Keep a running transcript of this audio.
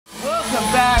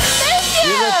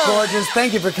Gorgeous.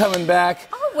 Thank you for coming back.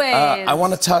 Always. I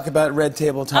want to talk about Red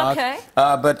Table Talk. Okay.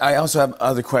 But I also have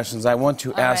other questions. I want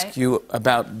to ask you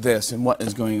about this and what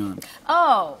is going on.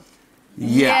 Oh.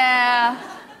 Yeah.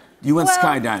 You went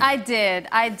skydiving.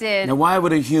 I did. Now, why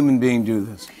would a human being do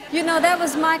this? You know, that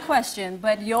was my question.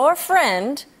 But your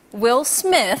friend, Will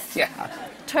Smith,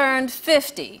 turned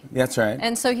 50. That's right.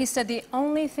 And so he said, the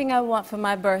only thing I want for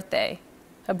my birthday,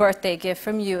 a birthday gift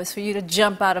from you, is for you to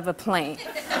jump out of a plane.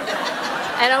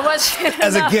 And I want you to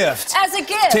As a gift. As a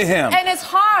gift. To him. And it's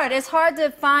hard. It's hard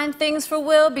to find things for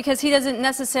Will because he doesn't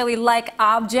necessarily like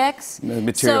objects.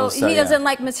 Material stuff. So he doesn't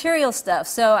like material stuff.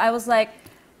 So I was like,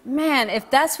 man, if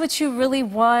that's what you really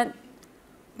want,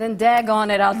 then daggone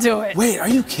it, I'll do it. Wait, are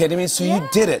you kidding me? So you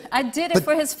did it? I did it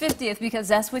for his 50th because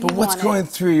that's what he wanted. But what's going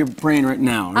through your brain right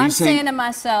now? I'm saying to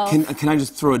myself... Can I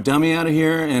just throw a dummy out of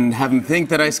here and have him think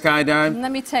that I skydived?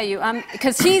 Let me tell you,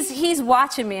 because he's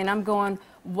watching me and I'm going,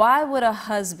 why would a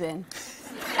husband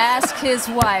ask his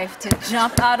wife to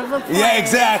jump out of a plane? Yeah,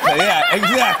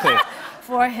 exactly.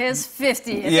 For his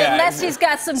 50th, unless he's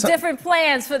got some different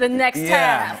plans for the next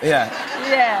time.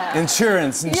 Yeah.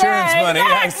 Insurance money. Exactly.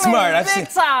 Yeah, smart. I've seen.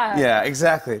 Time. Yeah,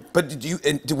 exactly. But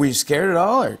were you scared at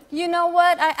all? Or? You know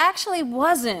what? I actually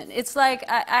wasn't. It's like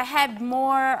I had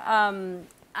more.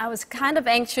 I was kind of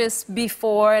anxious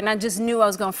before, and I just knew I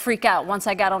was going to freak out once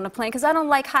I got on the plane because I don't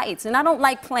like heights and I don't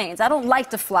like planes. I don't like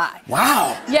to fly.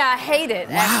 Wow. Yeah, I hate it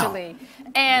actually.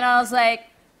 And I was like,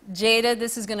 Jada,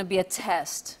 this is going to be a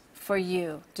test for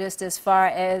you, just as far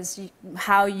as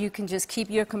how you can just keep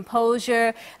your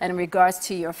composure and in regards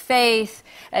to your faith.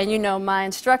 And you know, my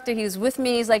instructor, he was with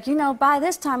me, he's like, you know, by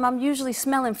this time I'm usually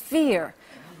smelling fear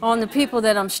on the people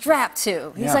that I'm strapped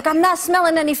to. He's like, I'm not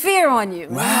smelling any fear on you.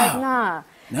 Wow. I'm like, nah.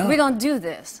 No. We're going to do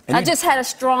this. And I just had a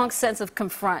strong sense of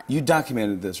confront. You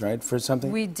documented this, right, for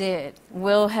something? We did.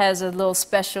 Will has a little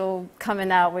special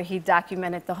coming out where he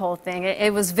documented the whole thing.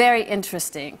 It was very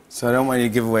interesting. So I don't want you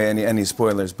to give away any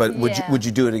spoilers, but would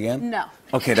you do it again? No.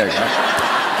 Okay, there you go.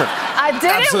 I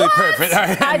did Absolutely it once. Perfect. All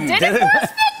right. I did it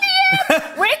once, 50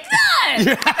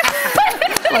 years. We're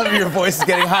done. Love your voice is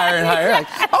getting higher and higher. Like,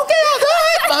 okay,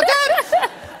 I'll do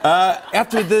it.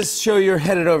 After this show, you're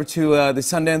headed over to the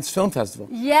Sundance Film Festival.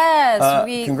 Yes.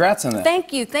 Congrats on that.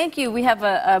 Thank you. We have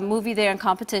a movie there in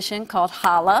competition called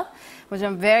Holla, which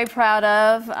I'm very proud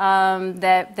of,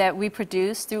 that we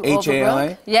produced through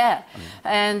H-A-L-A? Yeah.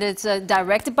 And it's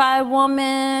directed by a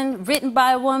woman, written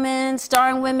by a woman,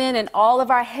 starring women, and all of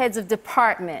our heads of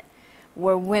department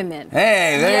were women.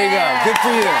 Hey, there you go. Good for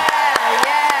you. Yeah.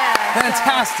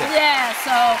 Fantastic.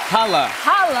 So Holla.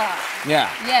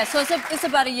 Yeah, so it's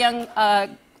about a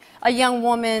young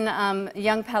woman, a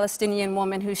young Palestinian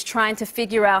woman who's trying to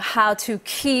figure out how to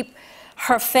keep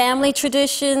her family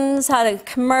traditions, how to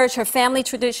merge her family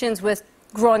traditions with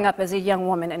growing up as a young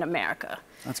woman in America.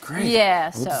 That's great.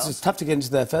 Yeah, well, it's tough to get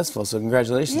into that festival, so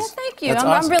congratulations. Yeah, thank you. That's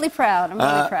awesome. I'm really proud. I'm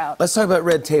really proud. Let's talk about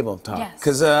Red Table Talk. Yes.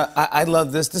 Because I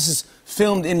love this. This is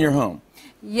filmed in your home.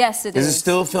 Yes, it is. Is it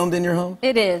still filmed in your home?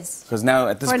 It is. Because now,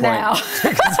 at this point... now.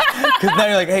 Because now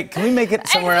you're like, hey, can we make it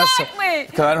somewhere else? Exactly.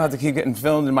 Because I don't have to keep getting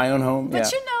filmed in my own home.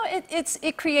 But you know,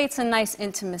 it creates a nice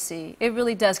intimacy. It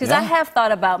really does. Because I have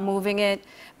thought about moving it,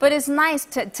 but it's nice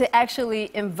to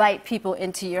actually invite people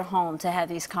into your home to have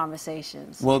these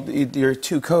conversations. Well, your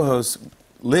two co-hosts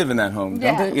live in that home,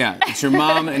 don't they? Yeah. It's your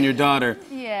mom and your daughter.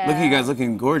 Yeah. Look at you guys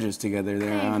looking gorgeous together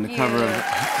there on the cover of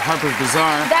Harper's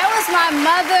Bazaar. That was my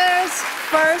mother's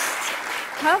first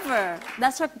cover.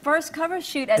 That's her first cover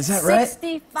shoot at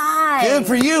 65. Good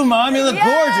for you, Mom. You look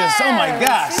gorgeous. Oh, my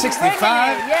gosh. 65?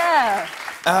 Yeah.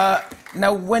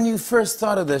 Now, when you first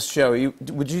thought of this show,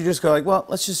 would you just go like, well,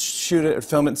 let's just shoot it or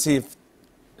film it and see if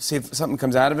something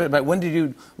comes out of it? But when did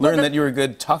you learn that you were a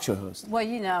good talk show host? Well,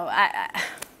 you know,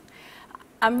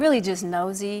 I'm really just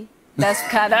nosy. That's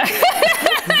kind of...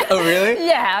 Oh, really?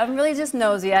 Yeah, I'm really just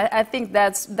nosy. I think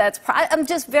I'm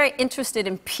just very interested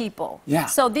in people. Yeah.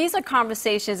 So these are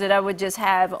conversations that I would just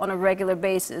have on a regular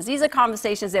basis. These are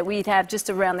conversations that we'd have just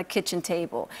around the kitchen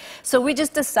table. So we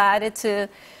just decided to,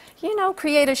 you know,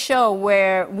 create a show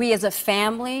where we as a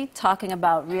family talking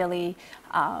about really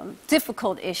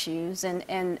difficult issues and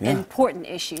important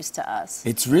issues to us.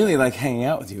 It's really like hanging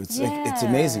out with you. It's it's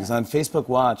amazing. It's on Facebook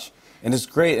Watch. And it's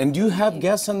great. And do you have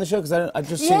guests on the show? Because I've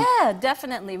just seen... Yeah,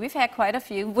 definitely. We've had quite a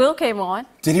few. Will came on.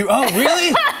 Did you? Oh,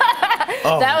 really?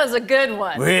 That was a good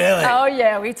one. Really? Oh,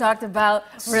 yeah. We talked about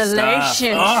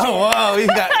relationships. Oh, wow. You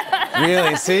got...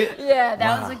 Really? See? Yeah,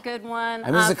 that was a good one. I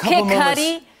mean, there's a couple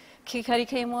moments... Kid Cudi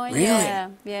came on. Really?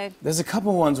 Yeah. There's a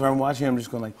couple ones where I'm watching, I'm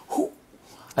just going like, whoo.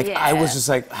 Like, I was just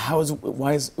like,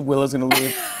 why is Willow's going to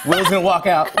leave? Willow's going to walk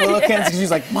out. Willow can't,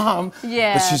 she's like, Mom.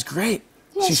 Yeah. But she's great.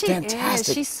 Yeah, She's she fantastic.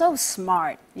 is. She's so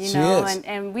smart, you She know, is.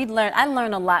 and I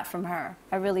learn a lot from her.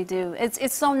 I really do.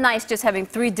 It's so nice just having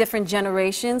 3 different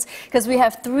generations because we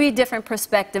have 3 different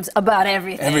perspectives about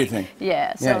everything. Everything.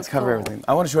 Yeah, so Yeah, it's cover cool. everything.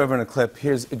 I want to show everyone a clip.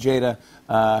 Here's Jada,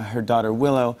 her daughter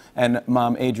Willow, and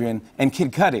mom Adrian, and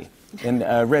Kid Cudi in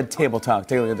Red Table Talk.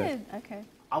 Take a look at this. Okay.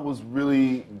 I was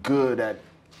really good at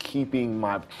keeping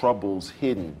my troubles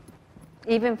hidden,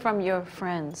 Even from your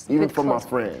friends. even good from my close-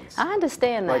 friends. I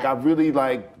understand that. Like I really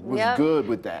was Yep. good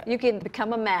with that. You can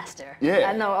become a master. Yeah.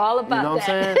 I know all about You know what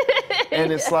that. I'm saying?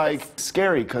 And it's like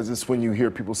scary because it's when you hear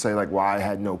people say like, well, I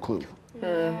had no clue.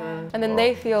 And then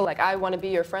they feel like I want to be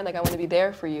your friend, like I want to be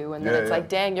there for you. And then Yeah, it's yeah. like,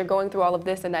 dang, you're going through all of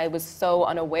this and I was so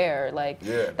unaware. Like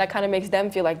Yeah. that kind of makes them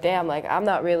feel like, damn, like I'm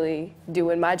not really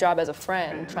doing my job as a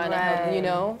friend, trying to help, you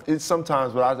know? It's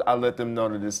sometimes, but I let them know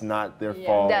that it's not their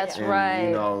fault. That's and, right.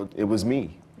 You know, it was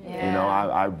me. You Yeah. know,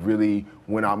 I really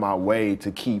went out my way to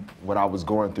keep what I was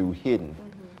going through hidden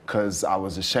because I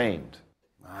was ashamed.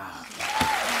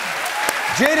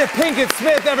 Jada Pinkett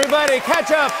Smith, everybody,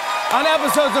 catch up on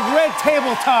episodes of Red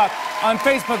Table Talk on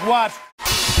Facebook Watch.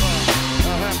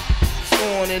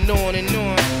 On and on and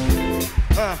on.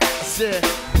 I said,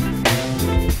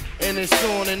 and it's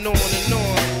on and on and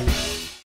on.